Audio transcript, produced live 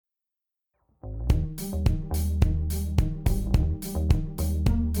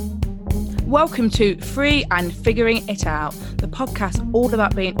Welcome to Free and Figuring It Out, the podcast all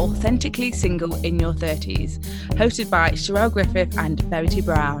about being authentically single in your 30s, hosted by Charelle Griffith and Verity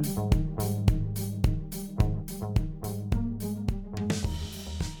Brown.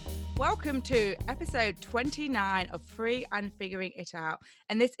 Welcome to episode 29 of Free and Figuring It Out.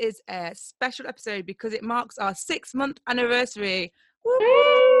 And this is a special episode because it marks our 6-month anniversary.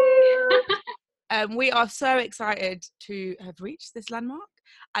 We are so excited to have reached this landmark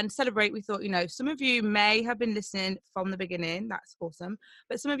and celebrate. We thought, some of you may have been listening from the beginning. That's awesome.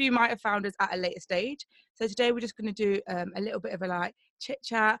 But some of you might have found us at a later stage. So today we're just going to do a little bit of a chit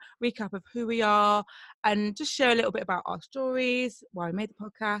chat, recap of who we are, and just share a little bit about our stories, why we made the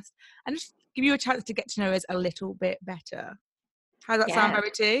podcast, and just give you a chance to get to know us a little bit better. How does that sound,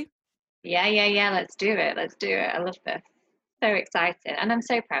 Verity? Yeah. Let's do it. I love this. So excited. And I'm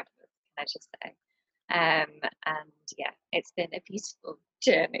so proud of us, can I just say. It's been a beautiful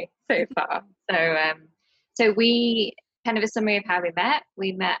journey so far. So we kind of a summary of how we met.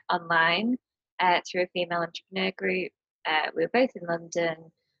 We met online through a female entrepreneur group. We were both in London.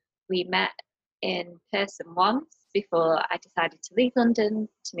 We met in person once before I decided to leave London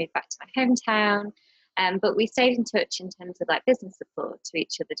to move back to my hometown. But we stayed in touch in terms of business support to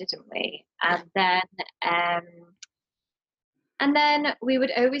each other, didn't we? And then we would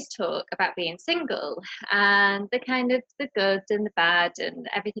always talk about being single and the kind of the good and the bad and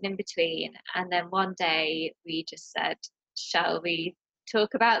everything in between. And then one day we just said, shall we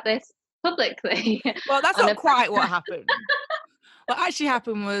talk about this publicly? Well, that's not quite what happened. What actually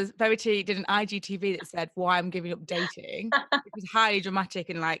happened was Verity did an IGTV that said why I'm giving up dating. It was highly dramatic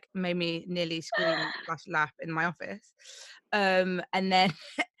and made me nearly scream/laugh in my office.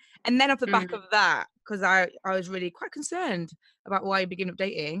 And then off the back of that, because I was really quite concerned about why you're beginning up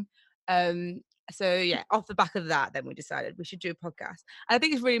dating. Off the back of that, then we decided we should do a podcast. And I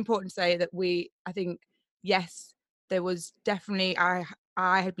think it's really important to say that yes, there was definitely, I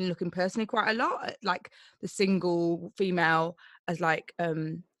had been looking personally quite a lot at the single female as as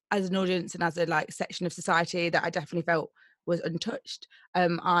an audience and as a section of society that I definitely felt was untouched.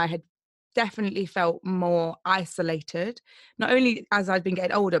 I had definitely felt more isolated, not only as I'd been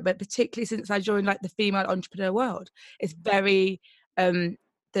getting older, but particularly since I joined the female entrepreneur world. It's very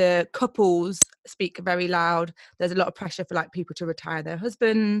the couples speak very loud. There's a lot of pressure for people to retire their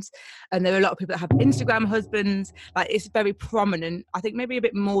husbands, and there are a lot of people that have Instagram husbands. It's very prominent, I think, maybe a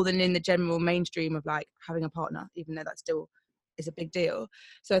bit more than in the general mainstream of having a partner, even though that still is a big deal.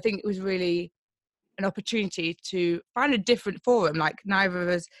 So I think it was really an opportunity to find a different forum. Neither of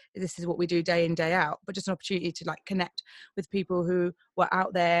us, this is what we do day in, day out, but just an opportunity to connect with people who were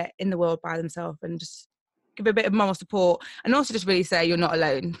out there in the world by themselves and just give a bit of moral support, and also just really say you're not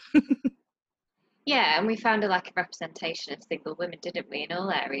alone. Yeah, and we found a lack of representation of single women, didn't we, in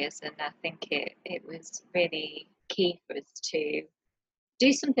all areas? And I think it was really key for us to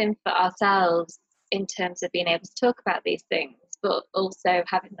do something for ourselves in terms of being able to talk about these things, but also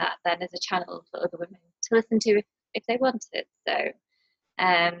having that then as a channel for other women to listen to if they wanted. So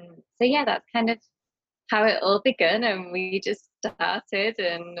that's kind of how it all began, and we just started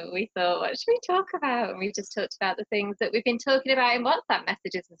and we thought, what should we talk about? And we just talked about the things that we've been talking about in WhatsApp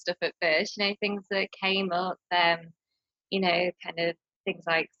messages and stuff at first, things that came up, kind of things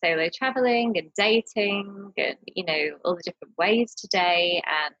like solo traveling and dating and, all the different ways today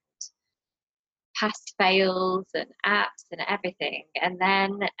and past fails and apps and everything. And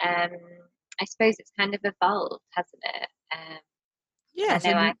then I suppose it's kind of evolved, hasn't it? Yeah,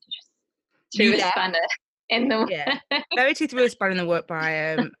 I know I threw a spanner in the work. Yeah, Verity threw a spanner in the work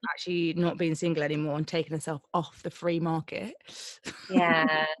by actually not being single anymore and taking herself off the free market.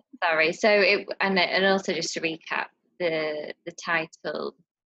 Yeah, sorry. So and also just to recap the title,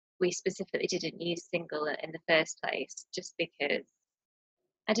 we specifically didn't use single in the first place just because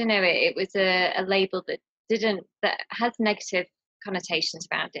I don't know, it was a label that has negative connotations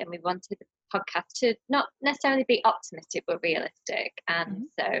around it, and we wanted the podcast to not necessarily be optimistic but realistic. And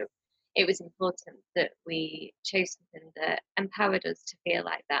so it was important that we chose something that empowered us to feel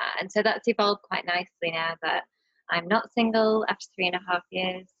like that. And so that's evolved quite nicely now that I'm not single after 3.5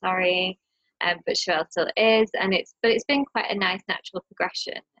 years, sorry, but Charelle still is. And it's been quite a nice natural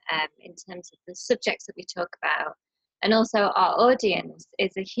progression in terms of the subjects that we talk about. And also our audience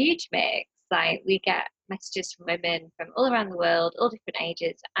is a huge mix. We get messages from women from all around the world, all different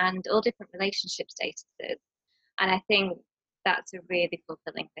ages and all different relationship statuses. And I think that's a really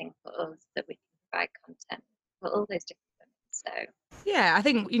fulfilling thing for us, that we can provide content for all those different women. So yeah, I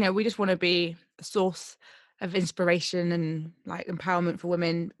think we just want to be a source of inspiration and empowerment for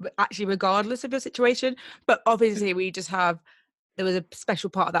women, actually regardless of your situation. But obviously we just have there was a special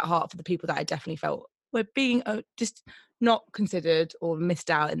part of that heart for the people that I definitely felt were being just not considered or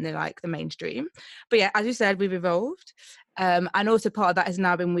missed out in the like the mainstream. But yeah, as you said, we've evolved. And also part of that has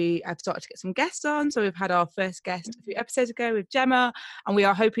now been I've started to get some guests on. So we've had our first guest a few episodes ago with Gemma, and we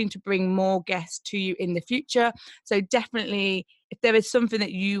are hoping to bring more guests to you in the future. So definitely, if there is something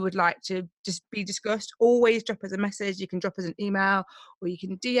that you would like to just be discussed, always drop us a message. You can drop us an email, or you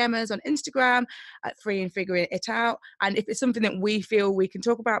can DM us on Instagram at Free and Figuring It Out. And if it's something that we feel we can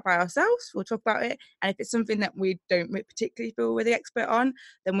talk about by ourselves, we'll talk about it. And if it's something that we don't particularly feel we're the expert on,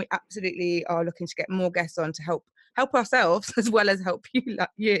 then we absolutely are looking to get more guests on to help ourselves as well as help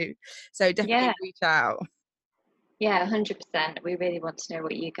you. So definitely reach out. Yeah, 100%. We really want to know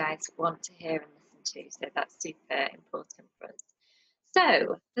what you guys want to hear and listen to. So that's super important for us.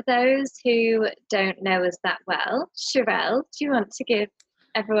 So for those who don't know us that well, Charelle, do you want to give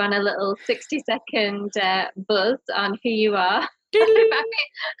everyone a little 60-second buzz on who you are?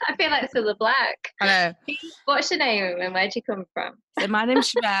 I feel like Cilla Black. I know. What's your name and where'd you come from? So my name's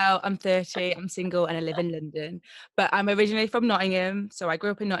Charelle, I'm 30, I'm single and I live in London. But I'm originally from Nottingham. So I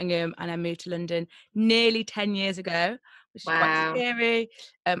grew up in Nottingham and I moved to London nearly 10 years ago, which is quite scary.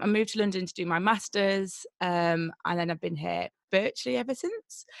 I moved to London to do my master's, and then I've been here virtually ever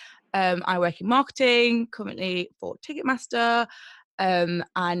since. I work in marketing, currently for Ticketmaster. And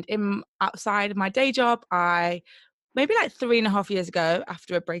outside of my day job, maybe like 3.5 years ago,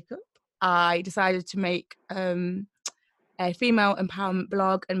 after a breakup, I decided to make a female empowerment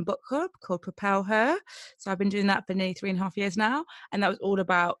blog and book club called Propel Her. So I've been doing that for nearly 3.5 years now. And that was all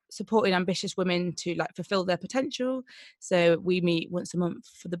about supporting ambitious women to like fulfill their potential. So we meet once a month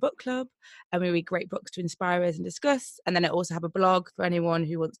for the book club and we read great books to inspire us and discuss. And then I also have a blog for anyone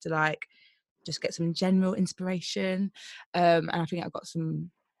who wants to like just get some general inspiration. And I think I've got some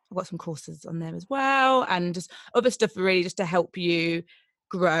courses on there as well, and just other stuff really just to help you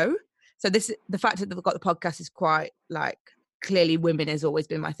grow. So the fact that we've got the podcast is quite like, clearly women has always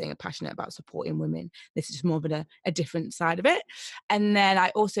been my thing. I'm passionate about supporting women. This is just more of a different side of it. And then I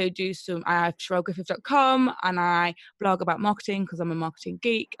also I have CharelleGriffith.com and I blog about marketing because I'm a marketing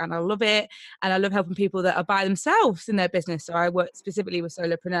geek and I love it. And I love helping people that are by themselves in their business. So I work specifically with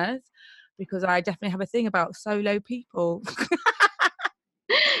solopreneurs because I definitely have a thing about solo people.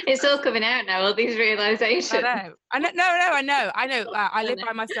 It's all coming out now, all these realizations. I know. I live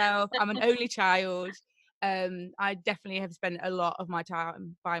by myself. I'm an only child. I definitely have spent a lot of my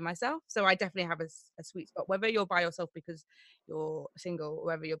time by myself. So I definitely have a sweet spot, whether you're by yourself because you're single, or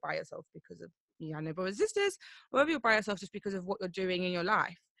whether you're by yourself because of you have no brothers and sisters, or whether you're by yourself just because of what you're doing in your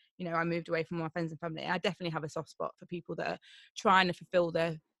life. You know, I moved away from my friends and family. I definitely have a soft spot for people that are trying to fulfill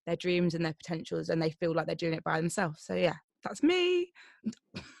their dreams and their potentials and they feel like they're doing it by themselves. So yeah, that's me.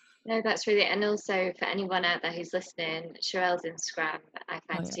 No, that's really, and also for anyone out there who's listening, Charelle's Instagram I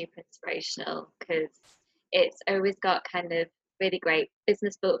find super inspirational because it's always got kind of really great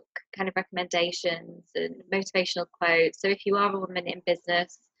business book kind of recommendations and motivational quotes. So if you are a woman in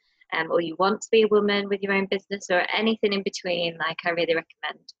business, or you want to be a woman with your own business or anything in between, like I really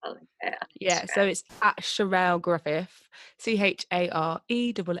recommend following her on Instagram. Yeah, so it's at Charelle Griffith,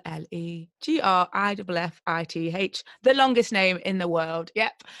 CharelleGriffith, the longest name in the world.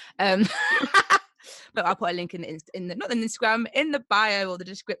 Yep. But I'll put a link in the not in Instagram, in the bio or the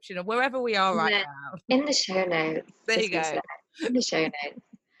description or wherever we are right now. In the show notes. There you go. In the show notes.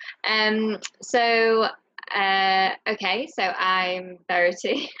 Okay, so I'm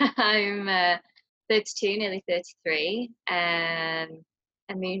Verity. I'm 32, nearly 33, a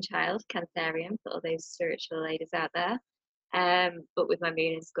moon child, Cancerian, for all those spiritual ladies out there. But with my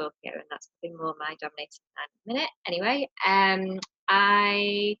moon in Scorpio, and that's probably more my dominating plan at the minute. Anyway,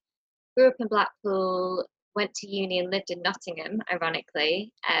 I grew up in Blackpool, went to uni and lived in Nottingham,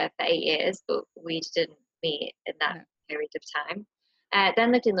 ironically, for 8 years, but we didn't meet in that period of time.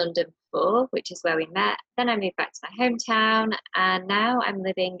 Then lived in London before, which is where we met. Then I moved back to my hometown, and now I'm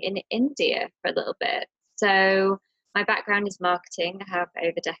living in India for a little bit. So my background is marketing. I have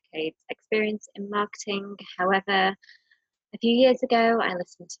over decades experience in marketing. However, a few years ago, I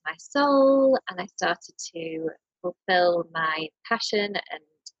listened to my soul and I started to fulfill my passion and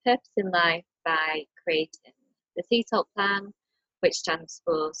purpose in life by creating the Sea Salt Plan, which stands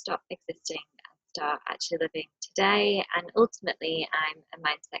for Stop Existing and Start Actually Living Today. And ultimately, I'm a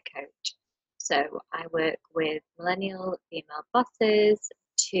mindset coach. So I work with millennial female bosses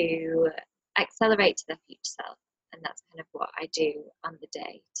to accelerate to their future self. And that's kind of what I do on the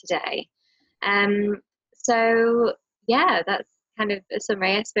day today. So yeah, that's kind of a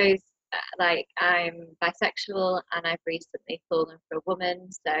summary. I suppose like I'm bisexual and I've recently fallen for a woman.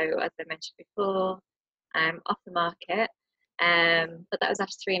 So as I mentioned before, I'm off the market. But that was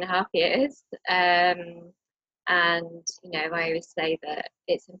after 3.5 years. And, I always say that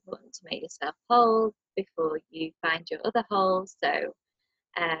it's important to make yourself whole before you find your other whole. So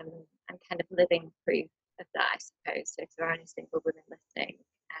I'm kind of living proof of that, I suppose. So if there are any single women listening,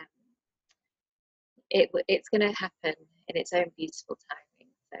 it's going to happen in its own beautiful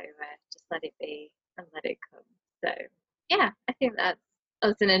timing. So just let it be and let it come. So yeah, I think that's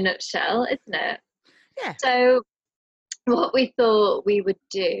us in a nutshell, isn't it? Yeah. So what we thought we would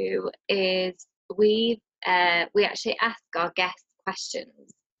do is we actually ask our guests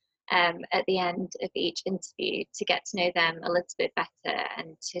questions at the end of each interview to get to know them a little bit better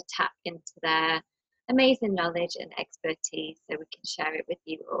and to tap into their amazing knowledge and expertise so we can share it with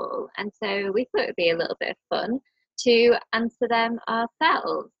you all. And so we thought it would be a little bit of fun to answer them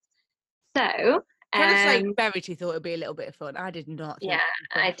ourselves. So Can I just say, Verity thought it'd be a little bit of fun. I did not. yeah,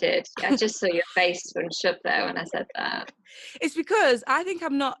 I did. I just saw your face scrunch up there when I said that. It's because I think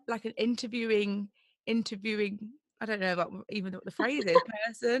I'm not like an interviewing. I don't know about even what the phrase is,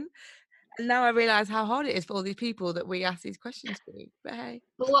 person. And now I realise how hard it is for all these people that we ask these questions to. But hey.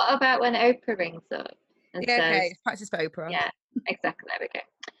 But what about when Oprah rings up and Yeah, says, okay, practice for Oprah. yeah, exactly, there we go.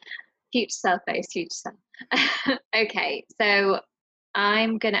 Future self face, future self. Okay, so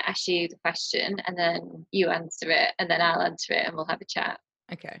I'm going to ask you the question and then you answer it and then I'll answer it and we'll have a chat.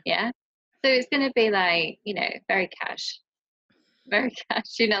 Okay. Yeah? So it's going to be like, very cash. Very cash.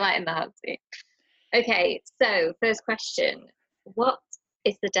 You're not like in the hot seat. Okay, so first question. What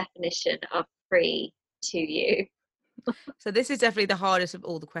is the definition of free to you? So this is definitely the hardest of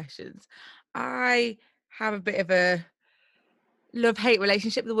all the questions. I have a bit of a love-hate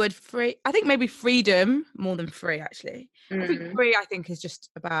relationship with the word free. I think maybe freedom more than free, actually. I think free, I think, is just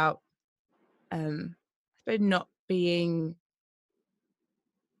about I suppose not being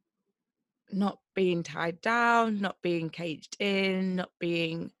tied down, not being caged in, not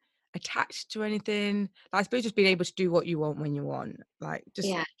being attached to anything. I suppose just being able to do what you want when you want. Like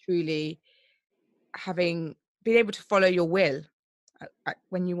just truly being able to follow your will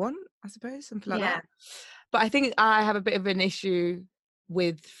when you want, I suppose, something like that. But I think I have a bit of an issue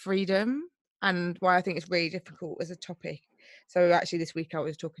with freedom and why I think it's really difficult as a topic. So actually this week I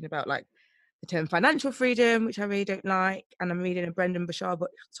was talking about like the term financial freedom, which I really don't like, and I'm reading a Brendan Bashar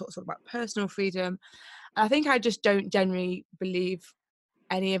book talks about personal freedom. And I think I just don't generally believe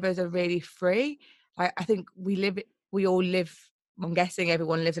any of us are really free. I think we all live, I'm guessing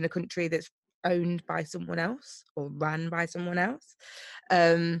everyone lives in a country that's owned by someone else or run by someone else.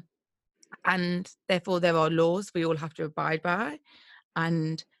 And therefore there are laws we all have to abide by.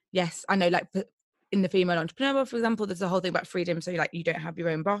 And yes, I know like in the female entrepreneur, for example, there's a whole thing about freedom. So like you don't have your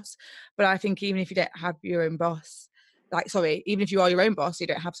own boss. But I think even if you don't have your own boss, even if you are your own boss, you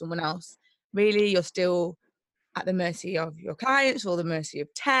don't have someone else, really you're still at the mercy of your clients or the mercy of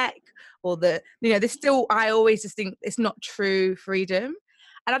tech or there's still, I always just think it's not true freedom.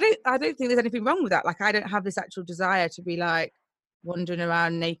 And I don't think there's anything wrong with that. Like I don't have this actual desire to be like wandering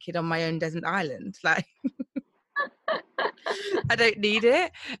around naked on my own desert island. Like I don't need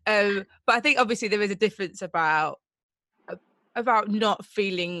it. But I think obviously there is a difference about not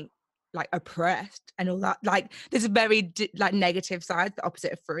feeling like oppressed and all that. Like there's a very like negative side, the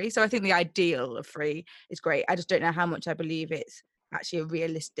opposite of free. So I think the ideal of free is great. I just don't know how much I believe it's actually a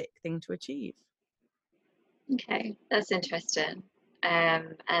realistic thing to achieve. Okay, that's interesting.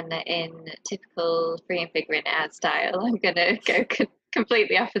 And in typical free and figuring it out style, I'm going to go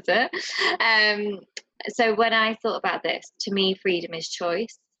completely opposite. So when I thought about this, to me, freedom is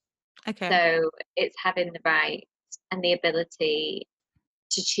choice. Okay. So it's having the right and the ability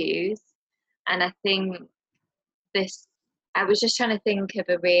to choose. And I think I was just trying to think of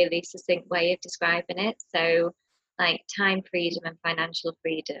a really succinct way of describing it. So like time freedom and financial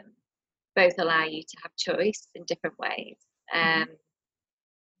freedom both allow you to have choice in different ways.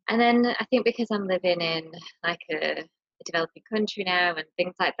 And then I think because I'm living in like a developing country now and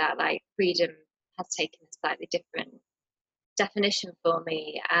things like that, like freedom has taken a slightly different definition for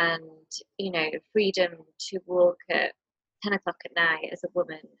me. And, freedom to walk at 10 o'clock at night as a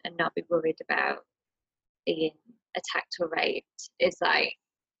woman and not be worried about being attacked or raped is like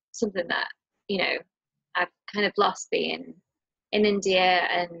something that, I've kind of lost being in India,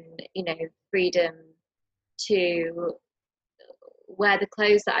 and, freedom to wear the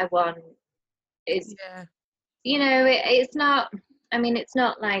clothes that I want is, it's not, it's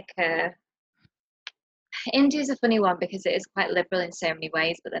not like India's a funny one because it is quite liberal in so many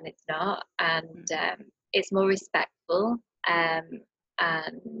ways, but then it's not. And it's more respectful.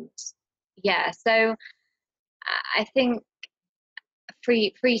 And yeah, so I think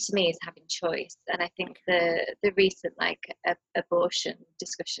free to me is having choice. And I think the recent like abortion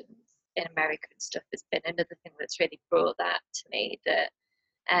discussions in America and stuff has been another thing that's really brought that to me, that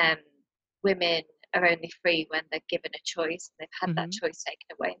women are only free when they're given a choice. They've had that choice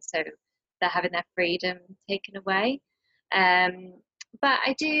taken away, and so they're having their freedom taken away. But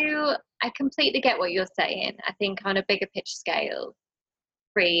I completely get what you're saying. I think on a bigger picture scale,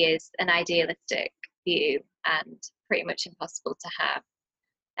 free is an idealistic view and pretty much impossible to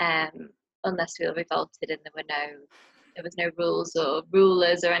have, unless we were revolted and there was no rules or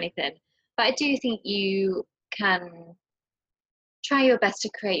rulers or anything. But I do think you can try your best to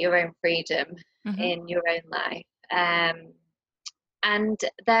create your own freedom in your own life. And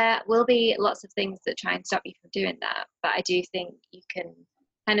there will be lots of things that try and stop you from doing that. But I do think you can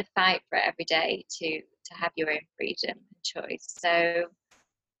kind of fight for it every day to have your own freedom and choice. So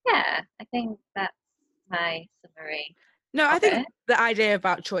yeah, I think that's my summary. No, I of think it. the idea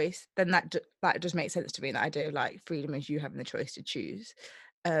about choice, then that does make sense to me. The idea of like freedom is you having the choice to choose.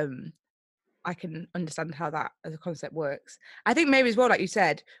 I can understand how that as a concept works. I think maybe as well, like you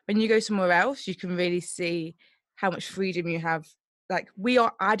said, when you go somewhere else, you can really see how much freedom you have. Like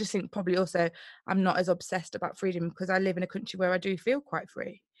I just think probably also I'm not as obsessed about freedom because I live in a country where I do feel quite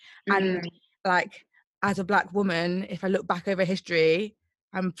free. And like as a Black woman, if I look back over history,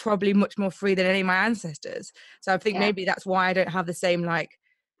 I'm probably much more free than any of my ancestors. So I think maybe that's why I don't have the same like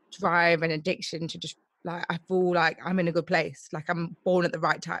drive and addiction to just like, I feel like I'm in a good place. Like I'm born at the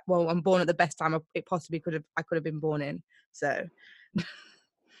right time. Well, I'm born at the best time I could have been born in. So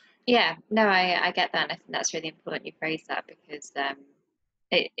Yeah, no, I get that. And I think that's really important you phrase that, because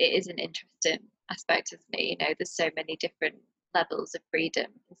it is an interesting aspect, isn't it? You know, there's so many different levels of freedom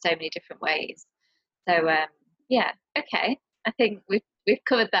in so many different ways. So yeah, okay. I think we've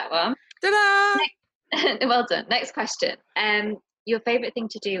covered that one. ta-da! Well done. Next question. Your favorite thing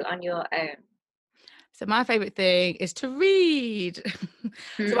to do on your own? So my favorite thing is to read.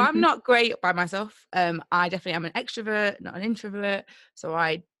 So I'm not great by myself. I definitely am an extrovert, not an introvert. So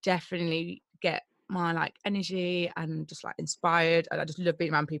I definitely get my like energy and just like inspired. And I just love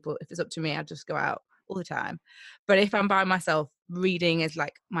being around people. If it's up to me, I just go out all the time. But if I'm by myself, reading is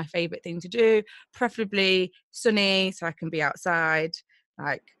like my favorite thing to do, preferably sunny so I can be outside.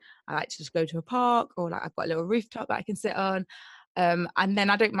 Like I like to just go to a park, or like I've got a little rooftop that I can sit on. And then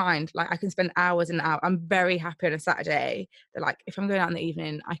I don't mind, like I can spend hours and hours. I'm very happy on a Saturday that like if I'm going out in the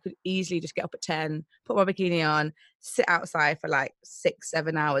evening, I could easily just get up at 10, put my bikini on, sit outside for like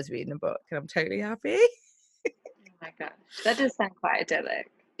 6-7 hours reading a book, and I'm totally happy. Oh my gosh, that does sound quite idyllic.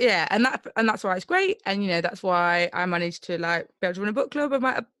 Yeah, and that's why it's great. And you know, that's why I managed to like be able to run a book club and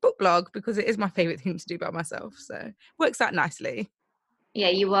write a book blog, because it is my favorite thing to do by myself. So it works out nicely. Yeah,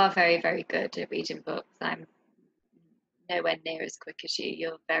 you are very, very good at reading books. I'm nowhere near as quick as you.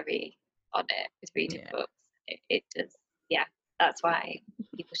 You're very on it with reading books. It does, yeah. That's why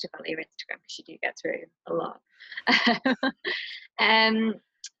people should follow your Instagram, because you do get through a lot.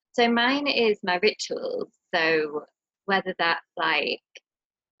 So mine is my rituals. So whether that's like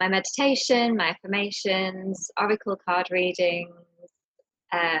my meditation, my affirmations, oracle card readings,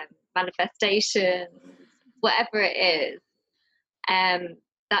 manifestations, whatever it is,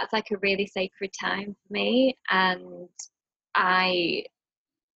 that's like a really sacred time for me, and I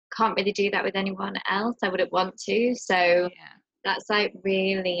can't really do that with anyone else. I wouldn't want to. So that's like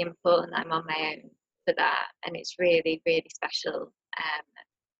really important that I'm on my own for that, and it's really, really special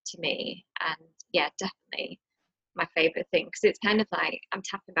to me. And yeah, definitely my favorite thing, because it's kind of like I'm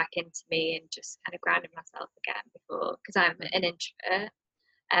tapping back into me and just kind of grounding myself again, because I'm an introvert,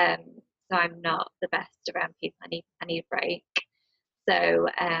 so I'm not the best around people. I need a break. So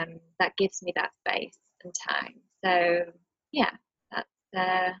that gives me that space and time. So yeah,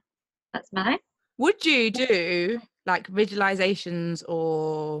 that's mine. Would you do like visualizations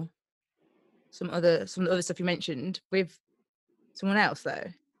or some of the other stuff you mentioned with someone else though?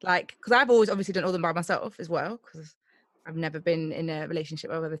 Like, because I've always obviously done all them by myself as well, because I've never been in a relationship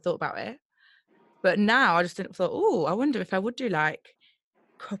where I've ever thought about it. But now I just thought, oh, I wonder if I would do like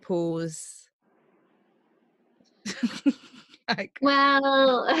couples. Like,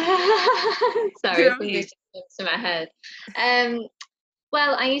 Well, do you sorry, know what I something mean? just comes to my head.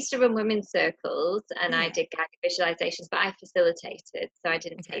 Well, I used to run women's circles, and I Yeah. did guided visualizations, but I facilitated, so I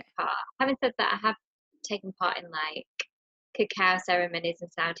didn't Okay. take part. Having said that, I have taken part in like cacao ceremonies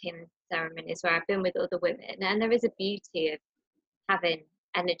and sound healing ceremonies where I've been with other women, and there is a beauty of having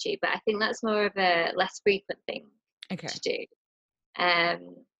energy, but I think that's more of a less frequent thing Okay. to do.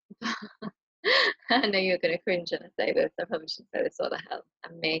 Um, I know you're going to cringe when I say this. I probably shouldn't say this. What the hell?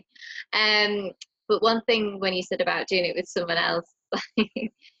 And me. But one thing when you said about doing it with someone else,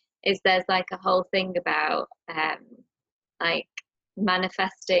 is there's like a whole thing about like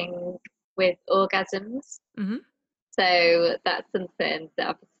manifesting with orgasms. Mm-hmm. So that's something that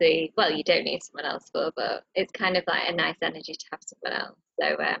obviously, well, you don't need someone else for, but it's kind of like a nice energy to have someone else.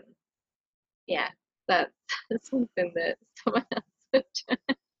 So yeah, that's something that someone else would do.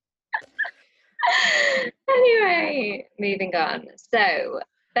 Anyway, moving on. So,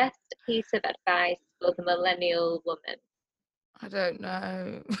 best piece of advice for the millennial woman. I don't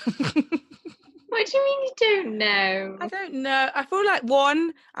know. What do you mean you don't know? I don't know. I feel like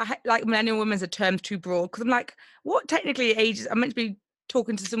one, like millennial women as a term too broad, because I'm like, what technically ages? I'm meant to be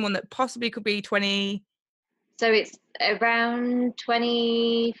talking to someone that possibly could be 20. So it's around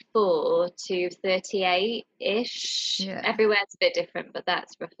 24 to 38-ish. Yeah. Everywhere's a bit different, but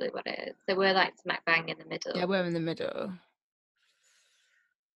that's roughly what it is. So we're like smack bang in the middle. Yeah, we're in the middle.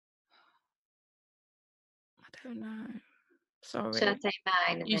 I don't know. Sorry. Shall I say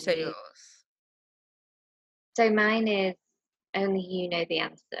mine? And You then say yours. So mine is only you know the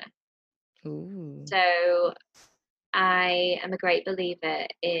answer. Ooh. So I am a great believer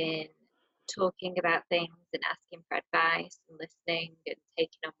in talking about things and asking for advice and listening and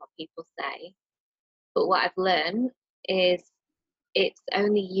taking on what people say. But what I've learned is it's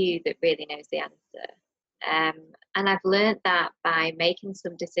only you that really knows the answer. And I've learned that by making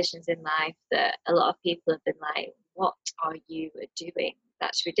some decisions in life that a lot of people have been like, what are you doing?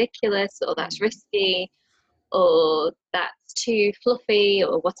 That's ridiculous, or that's risky, or that's too fluffy,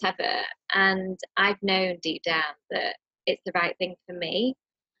 or whatever. And I've known deep down that it's the right thing for me.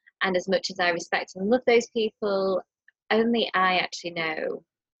 And as much as I respect and love those people, only I actually know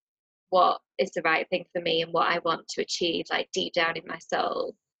what is the right thing for me and what I want to achieve, like deep down in my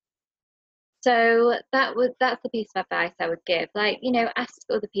soul. So that's the piece of advice I would give. Like, ask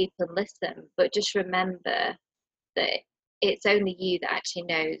other people and listen, but just remember that it's only you that actually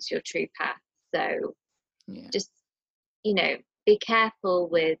knows your true path. So just, be careful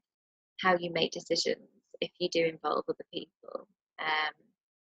with how you make decisions if you do involve other people,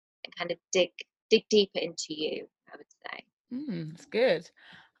 and kind of dig deeper into you, I would say. That's good.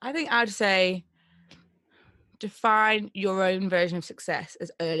 I think I'd say define your own version of success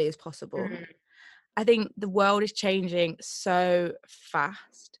as early as possible. I think the world is changing so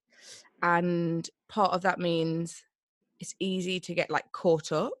fast, and part of that means it's easy to get like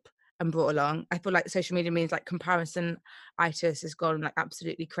caught up and brought along. I feel like social media means like comparison-itis has gone like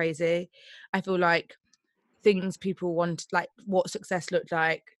absolutely crazy. I feel like things people want, like what success looked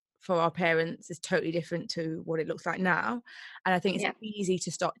like for our parents, is totally different to what it looks like now. And I think it's easy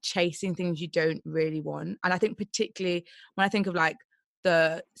to start chasing things you don't really want. And I think particularly when I think of like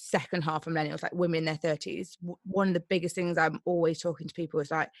the second half of millennials, like women in their 30s, one of the biggest things I'm always talking to people is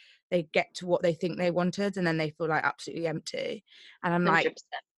like they get to what they think they wanted and then they feel like absolutely empty. And I'm 100%. like,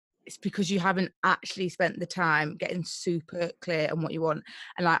 it's because you haven't actually spent the time getting super clear on what you want.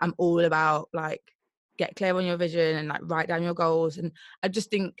 And like I'm all about like get clear on your vision and like write down your goals. And I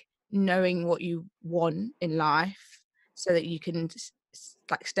just think knowing what you want in life so that you can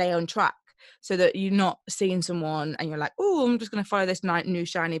like stay on track, so that you're not seeing someone and you're like, oh, I'm just going to follow this new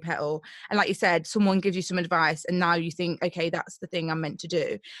shiny petal. And like you said, someone gives you some advice and now you think, okay, that's the thing I'm meant to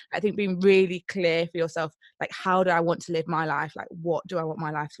do. I think being really clear for yourself, like, how do I want to live my life? Like, what do I want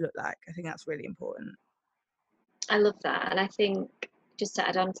my life to look like? I think that's really important. I love that. And I think just to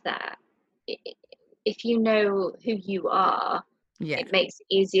add on to that, if you know who you are, it makes it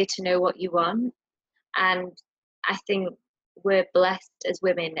easier to know what you want. And I think we're blessed as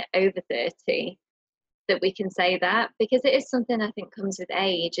women over 30 that we can say that, because it is something I think comes with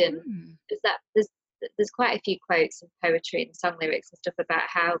age. And there's quite a few quotes and poetry and song lyrics and stuff about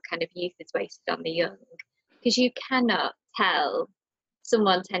how kind of youth is wasted on the young, because you cannot tell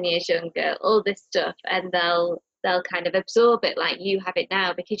someone 10 years younger all this stuff and they'll kind of absorb it like you have it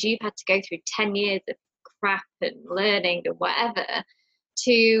now, because you've had to go through 10 years of crap and learning and whatever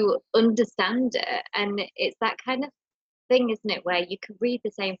to understand it. And it's that kind of thing, isn't it, where you could read the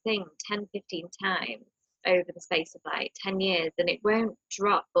same thing 10, 15 times over the space of like 10 years and it won't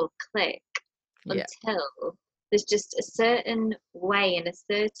drop or click until there's just a certain way and a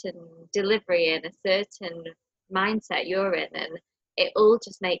certain delivery and a certain mindset you're in, and it all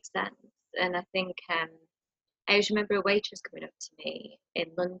just makes sense. And I think I always remember a waitress coming up to me in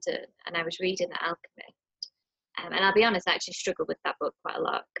London and I was reading The Alchemist. And I'll be honest, I actually struggle with that book quite a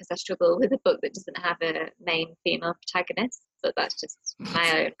lot, because I struggle with a book that doesn't have a main female protagonist, but that's just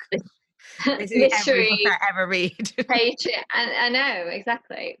my own Every book I ever read. page. I know,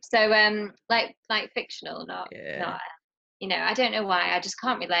 exactly. So like fictional, not You know, I don't know why. I just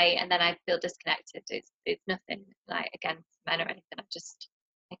can't relate, and then I feel disconnected. It's nothing like against men or anything. I just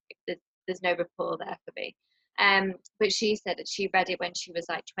like, there's no rapport there for me. But she said that she read it when she was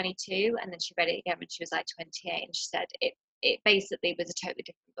like 22, and then she read it again when she was like 28, and she said it basically was a totally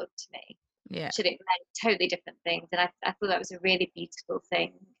different book to me. Yeah. Should it meant totally different things, and I thought that was a really beautiful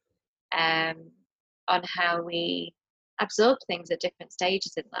thing, on how we absorb things at different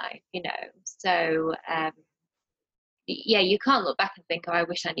stages in life. You know, so. Yeah, you can't look back and think, oh, I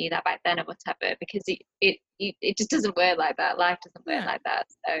wish I knew that back then or whatever, because it just doesn't work like that. Life doesn't work Yeah. like that.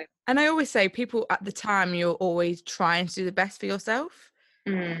 So, And I always say, people at the time, you're always trying to do the best for yourself.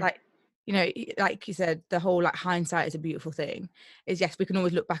 Like, you know, like you said, the whole like hindsight is a beautiful thing. Is yes, we can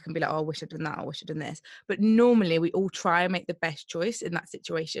always look back and be like, oh, I wish I'd done that, or I wish I'd done this. But normally we all try and make the best choice in that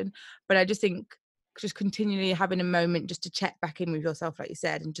situation. But I just think just continually having a moment just to check back in with yourself, like you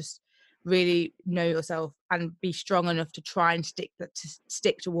said, and just really know yourself and be strong enough to try and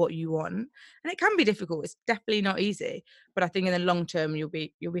stick to what you want. And it can be difficult. It's definitely not easy. But I think in the long term you'll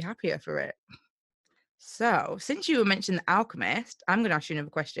be happier for it. So, since you were mentioning The Alchemist, I'm going to ask you another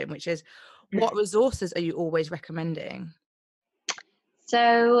question, which is, what resources are you always recommending?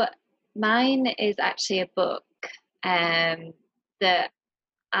 so mine is actually a book that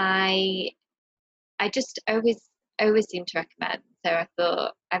I I just always seem to recommend. So I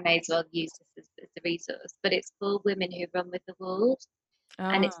thought I may as well use this as a resource. But it's called Women Who Run with the Wolves,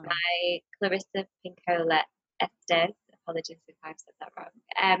 and it's Oh, by Clarissa Pinkola Estes. Apologies if I've said that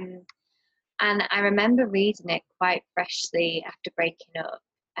wrong. And I remember reading it quite freshly after breaking up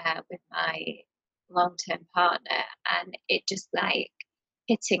with my long-term partner, and it just like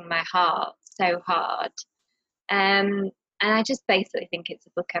hitting my heart so hard. And I just basically think it's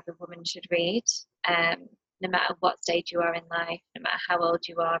a book every woman should read, no matter what stage you are in life, no matter how old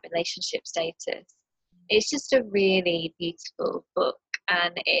you are, relationship status. It's just a really beautiful book,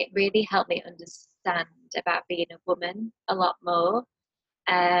 and it really helped me understand about being a woman a lot more.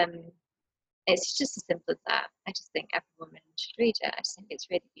 Um, it's just as simple as that. I just think every woman should read it. I just think it's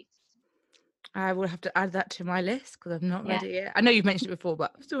really beautiful. I will have to add that to my list because I've not Yeah, read it yet. I know you've mentioned it before,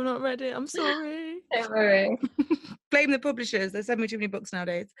 but I've still not read it. I'm sorry. don't worry. Blame the publishers. They send me too many books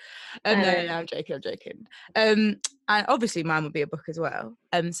nowadays. I No, know. I'm joking. I'm joking. And obviously mine would be a book as well.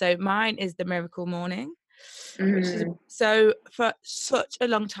 So mine is The Miracle Morning, which is, Mm, so for such a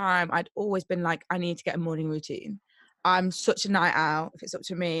long time I'd always been like, I need to get a morning routine. I'm such a night owl. If it's up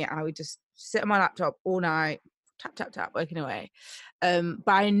to me, I would just sit on my laptop all night, tap tap tap, working away. But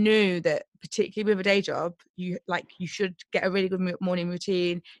I knew that particularly with a day job, you should get a really good morning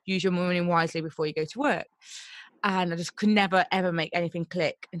routine, use your morning wisely before you go to work. And I just could never ever make anything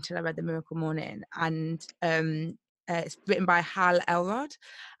click until I read The Miracle Morning. And it's written by Hal Elrod,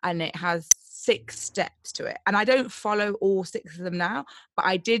 and it has 6 steps to it. And I don't follow all 6 of them now, but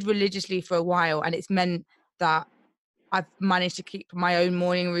I did religiously for a while, and it's meant that I've managed to keep my own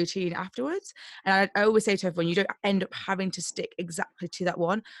morning routine afterwards. And I always say to everyone, you don't end up having to stick exactly to that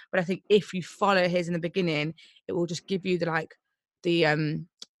one. But I think if you follow his in the beginning, it will just give you the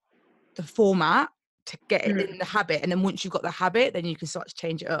format to get it in mm. the habit. And then once you've got the habit, then you can start to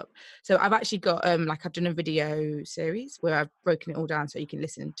change it up. So I've actually got I've done a video series where I've broken it all down so you can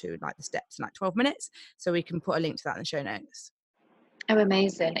listen to like the steps in like 12 minutes. So we can put a link to that in the show notes. Oh,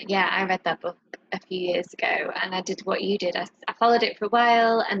 amazing. Yeah, I read that book a few years ago, and I did what you did. I followed it for a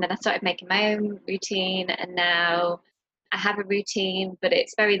while, and then I started making my own routine, and now I have a routine, but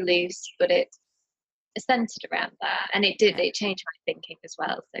it's very loose, but it's centered around that. And Yeah. it changed my thinking as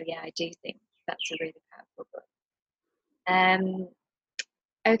well. So yeah, I do think that's a really powerful book. Um,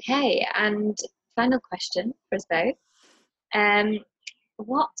 okay, and final question for us both. Um,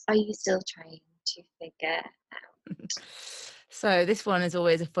 what are you still trying to figure out? So this one is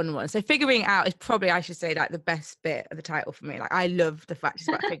always a fun one. So figuring out is probably, I should say, like the best bit of the title for me. Like I love the fact it's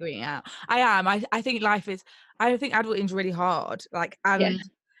about figuring it out. I think I think adulting is really hard. Like, Yeah. and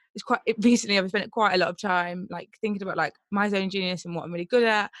recently I've spent quite a lot of time like thinking about like my zone of genius and what I'm really good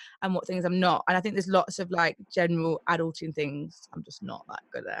at and what things I'm not. And I think there's lots of like general adulting things I'm just not that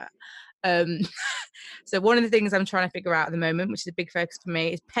good at. Um, so one of the things I'm trying to figure out at the moment, which is a big focus for me,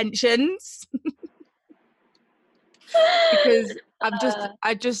 is pensions. Because as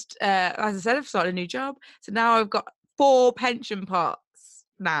I said, I've started a new job. So now I've got 4 pension pots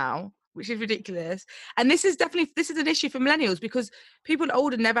now, which is ridiculous. And this is an issue for millennials, because people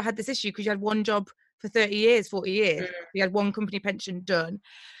older never had this issue because you had one job for 30 years, 40 years. You had one company pension done.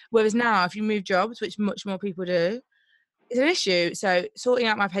 Whereas now, if you move jobs, which much more people do, it's an issue. So sorting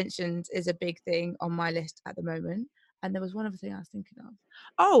out my pensions is a big thing on my list at the moment. And there was one other thing I was thinking of.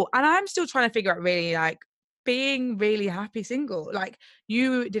 Oh, and I'm still trying to figure out really like being really happy single. Like,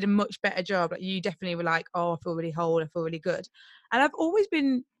 you did a much better job. Like, you definitely were like, oh, I feel really whole, I feel really good. And I've always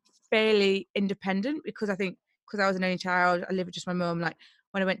been fairly independent because I think because I was an only child, I lived with just my mum. Like,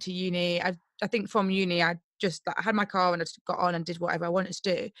 when I went to uni, I think from uni I just like, I had my car and I just got on and did whatever I wanted to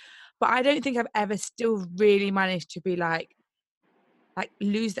do. But I don't think I've ever still really managed to be like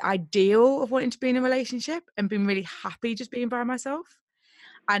lose the ideal of wanting to be in a relationship and being really happy just being by myself.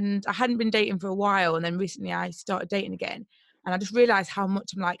 And I hadn't been dating for a while, and then recently I started dating again, and I just realized how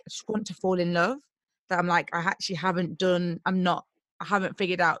much I'm like, I just want to fall in love. That I'm like, I actually I haven't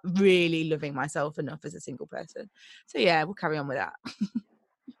figured out really loving myself enough as a single person. So yeah, we'll carry on with that.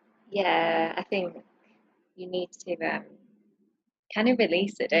 Yeah, I think you need to kind of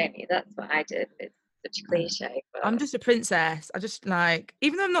release it, don't you? That's what I did. It's such a cliche, I'm but just a princess. I just like,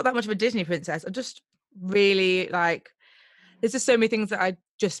 even though I'm not that much of a Disney princess, I just really like, there's just so many things that I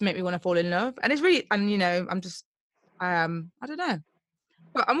just make me want to fall in love. And it's really, and I'm just, I don't know.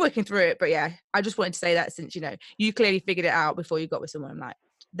 But I'm working through it. But yeah, I just wanted to say that since, you clearly figured it out before you got with someone. Like,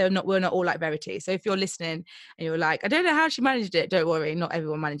 we're not all like Verity. So if you're listening and you're like, I don't know how she managed it, don't worry, not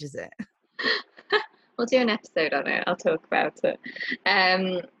everyone manages it. we'll do an episode on it. I'll talk about it.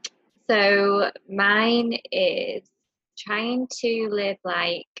 So mine is trying to live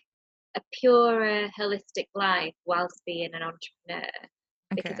like a purer, holistic life whilst being an entrepreneur,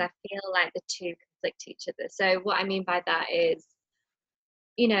 because Okay. I feel like the two conflict each other. So what I mean by that is,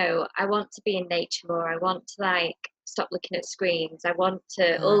 I want to be in nature more. I want to like stop looking at screens. I want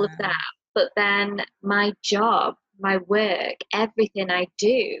to all of that. But then my job, my work, everything I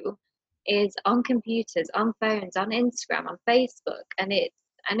do is on computers, on phones, on Instagram, on Facebook. And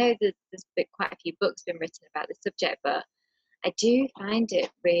I know that there's been quite a few books been written about this subject, but I do find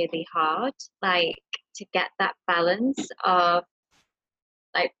it really hard, like to get that balance of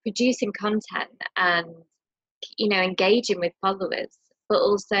like producing content and engaging with followers, but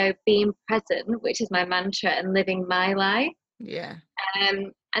also being present, which is my mantra, and living my life. Yeah.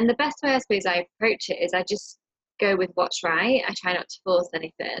 And the best way I suppose I approach it is I just go with what's right. I try not to force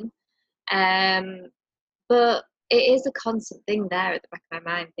anything. But it is a constant thing there at the back of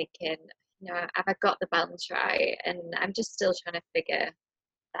my mind, thinking, have I got the balance right? And I'm just still trying to figure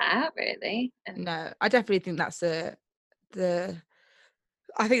that out, really. No, I definitely think that's the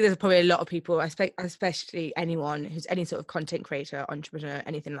I think there's probably a lot of people, especially anyone who's any sort of content creator, entrepreneur,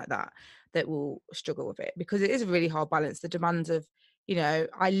 anything like that, that will struggle with it because it is a really hard balance. The demands of,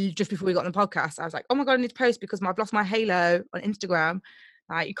 just before we got on the podcast, I was like, oh my God, I need to post because I've lost my halo on Instagram.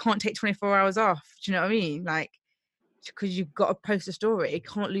 Like, you can't take 24 hours off. Do you know what I mean? Like, because you've got to post a story. You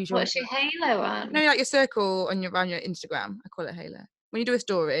can't lose your, What's your halo on? like your circle on around your Instagram. I call it halo. When you do a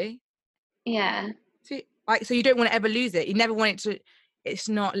story, Yeah. so you don't want to ever lose it. You never want it to, it's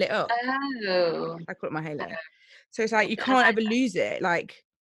not lit up. Oh. I call it my halo. Oh, So it's like you I can't like ever lose it. Like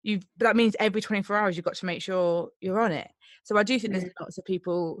that means every 24 hours you've got to make sure you're on it. So I do think there's that. lots of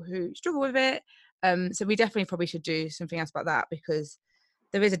people who struggle with it. So we definitely probably should do something else about that because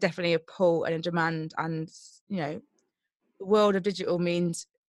there is definitely a pull and a demand, and the world of digital means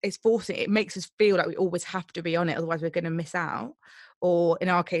it makes us feel like we always have to be on it, otherwise we're going to miss out. Or in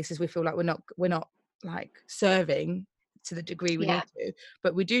our cases, we feel like we're not like serving to the degree we Yeah. need to,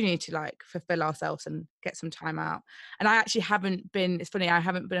 but we do need to like fulfill ourselves and get some time out. And I actually haven't been, it's funny, I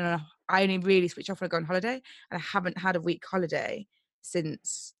only really switch off when I go on holiday, and I haven't had a week holiday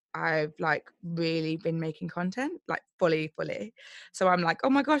since I've like really been making content like fully. So I'm like, oh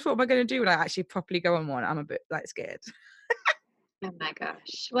my gosh, what am I going to do when I actually properly go on one? I'm a bit like scared. Oh my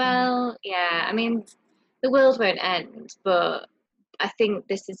gosh. Well, yeah, I mean, the world won't end, but I think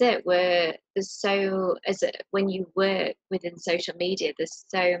this is it, where when you work within social media, there's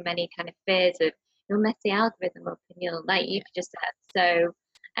so many kind of fears of you'll mess the algorithm up and you'll, like you've just said. So,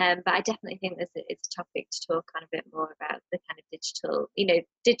 but I definitely think it's a topic to talk on a bit more about the kind of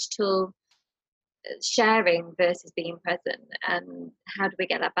digital sharing versus being present, and how do we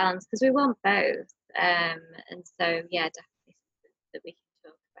get that balance? Because we want both. And so, yeah, definitely something that we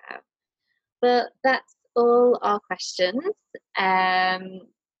can talk about. But that's all our questions. I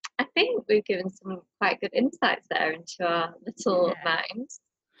think we've given some quite good insights there into our little Yeah. minds.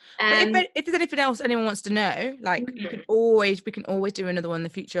 But Um, if there's anything else anyone wants to know, like we can always do another one in the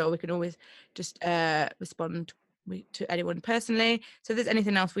future, or we can always just respond to anyone personally. So if there's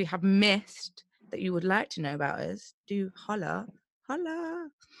anything else we have missed that you would like to know about us, do holla.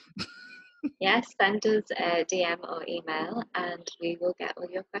 yes, send us a DM or email, and we will get all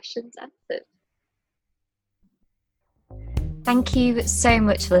your questions answered. Thank you so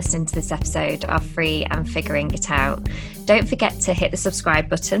much for listening to this episode of Free and Figuring It Out. Don't forget to hit the subscribe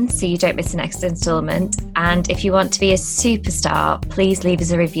button so you don't miss the next instalment. And if you want to be a superstar, please leave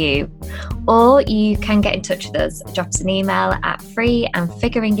us a review. Or you can get in touch with us. Drop us an email at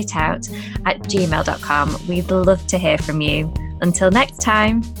freeandfiguringitout@gmail.com. We'd love to hear from you. Until next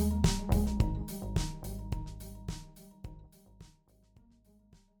time.